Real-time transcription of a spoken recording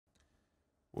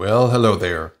Well, hello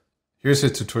there. Here's a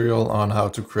tutorial on how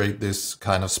to create this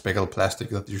kind of speckled plastic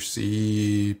that you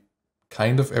see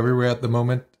kind of everywhere at the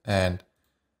moment, and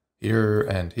here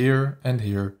and here and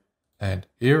here and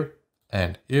here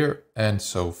and here and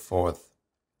so forth.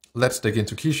 Let's dig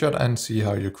into KeyShot and see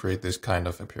how you create this kind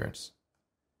of appearance.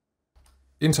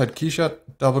 Inside KeyShot,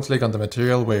 double click on the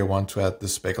material where you want to add the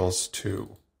speckles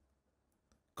to.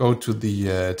 Go to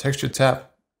the texture tab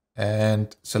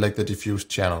and select the diffuse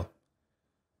channel.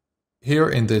 Here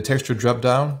in the texture drop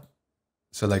down,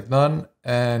 select none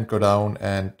and go down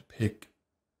and pick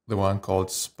the one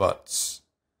called spots.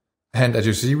 And as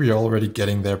you see, we're already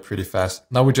getting there pretty fast.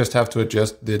 Now we just have to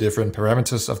adjust the different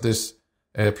parameters of this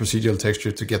procedural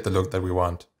texture to get the look that we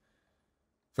want.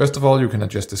 First of all, you can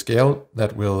adjust the scale.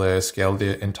 That will scale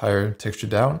the entire texture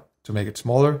down to make it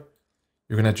smaller.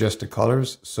 You can adjust the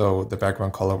colors. So the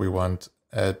background color, we want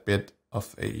a bit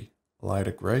of a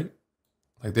lighter gray,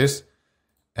 like this.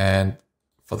 And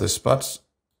for the spots,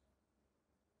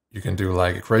 you can do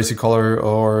like a crazy color,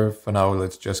 or for now,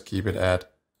 let's just keep it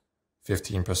at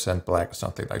 15% black or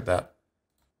something like that.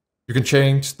 You can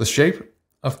change the shape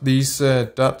of these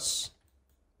dots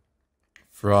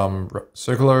from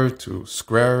circular to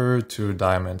square to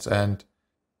diamonds. And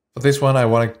for this one, I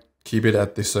want to keep it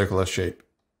at the circular shape.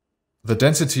 The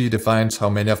density defines how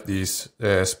many of these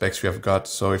specks you have got.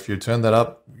 So if you turn that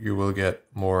up, you will get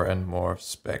more and more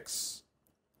specks.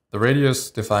 The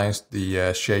radius defines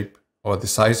the shape or the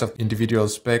size of individual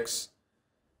specks.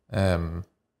 And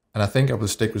I think I will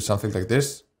stick with something like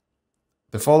this.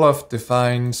 The fall off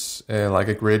defines like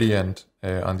a gradient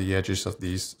on the edges of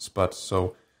these spots.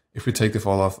 So if we take the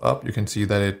fall off up, you can see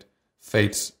that it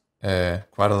fades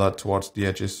quite a lot towards the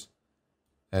edges.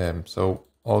 So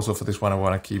also for this one, I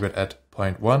want to keep it at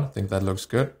 0.1. I think that looks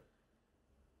good.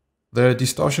 The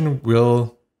distortion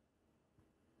will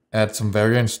add some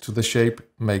variance to the shape,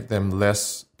 make them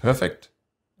less perfect.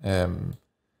 And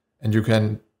you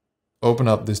can open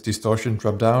up this distortion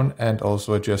drop down and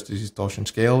also adjust the distortion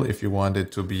scale if you want it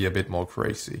to be a bit more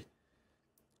crazy.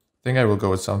 I think I will go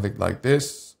with something like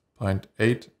this,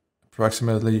 0.8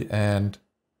 approximately, and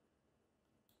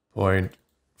 0.4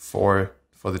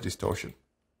 for the distortion.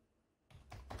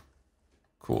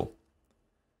 Cool.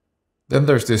 Then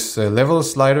there's this level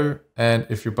slider, and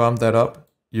if you bump that up,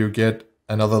 you get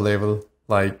another level.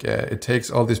 Like it takes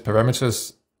all these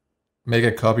parameters, make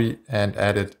a copy and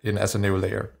add it in as a new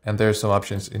layer. And there's some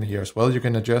options in here as well you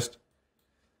can adjust.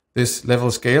 This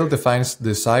level scale defines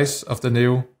the size of the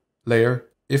new layer.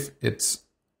 If it's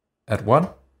at 1,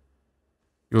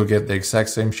 you will get the exact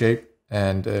same shape.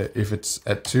 And if it's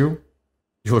at 2,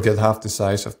 you will get half the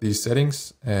size of these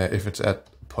settings. If it's at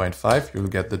 0.5, you will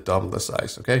get the double the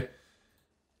size, okay?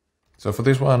 So for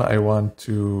this one, I want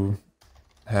to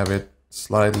have it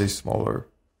slightly smaller,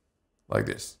 like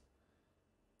this.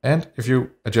 And if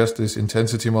you adjust this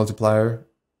intensity multiplier,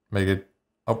 make it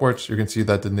upwards, you can see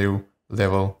that the new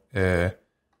level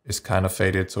is kind of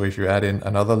faded. So if you add in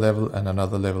another level and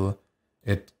another level,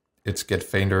 it's get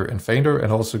fainter and fainter,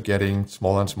 and also getting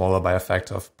smaller and smaller by a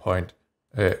factor of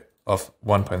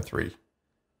 1.3.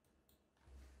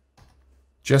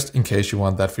 Just in case you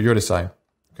want that for your design,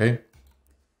 okay?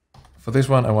 For this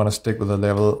one, I want to stick with a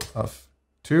level of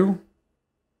 2,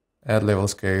 add level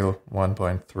scale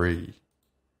 1.3.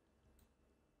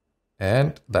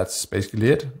 And that's basically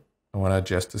it. I want to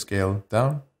adjust the scale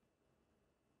down.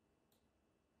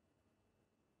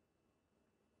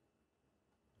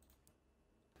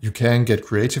 You can get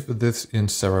creative with this in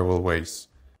several ways.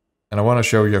 And I want to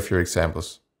show you a few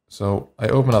examples. So I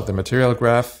open up the material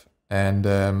graph, and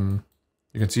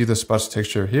you can see the spots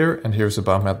texture here. And here's a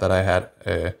bump map that I had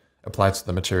applied to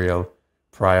the material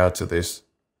prior to this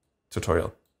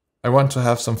tutorial. I want to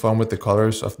have some fun with the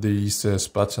colors of these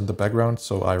spots in the background,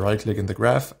 so I right click in the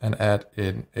graph and add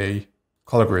in a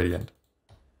color gradient.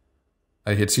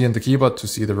 I hit C on the keyboard to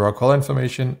see the raw color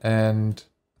information, and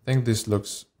I think this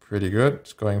looks pretty good.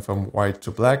 It's going from white to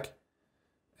black,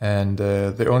 and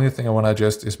the only thing I want to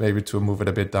adjust is maybe to move it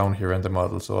a bit down here in the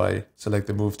model. So I select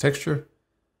the move texture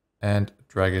and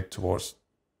drag it towards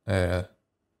this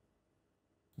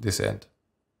end.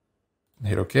 And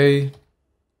hit OK.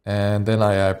 And then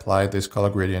I apply this color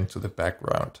gradient to the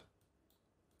background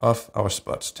of our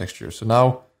spots texture. So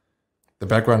now the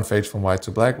background fades from white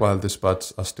to black while the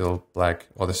spots are still black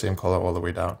or the same color all the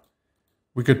way down.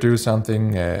 We could do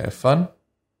something fun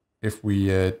if we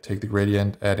take the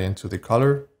gradient, add into the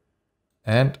color,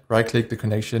 and right click the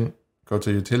connection, go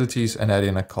to utilities and add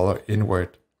in a color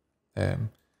invert.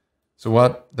 So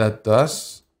what that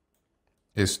does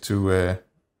is to,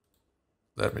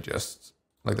 let me just,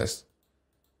 like this.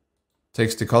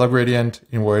 takes the color gradient,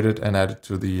 invert it, and add it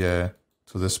to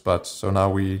the spots. So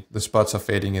now the spots are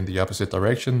fading in the opposite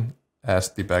direction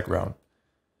as the background.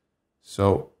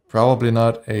 So probably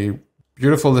not a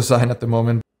beautiful design at the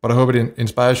moment, but I hope it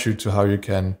inspires you to how you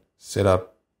can set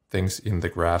up things in the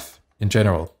graph in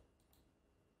general.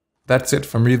 That's it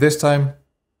from me this time.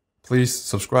 Please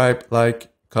subscribe,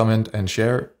 like, comment, and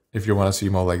share if you want to see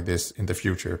more like this in the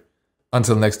future.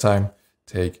 Until next time,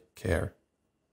 take care.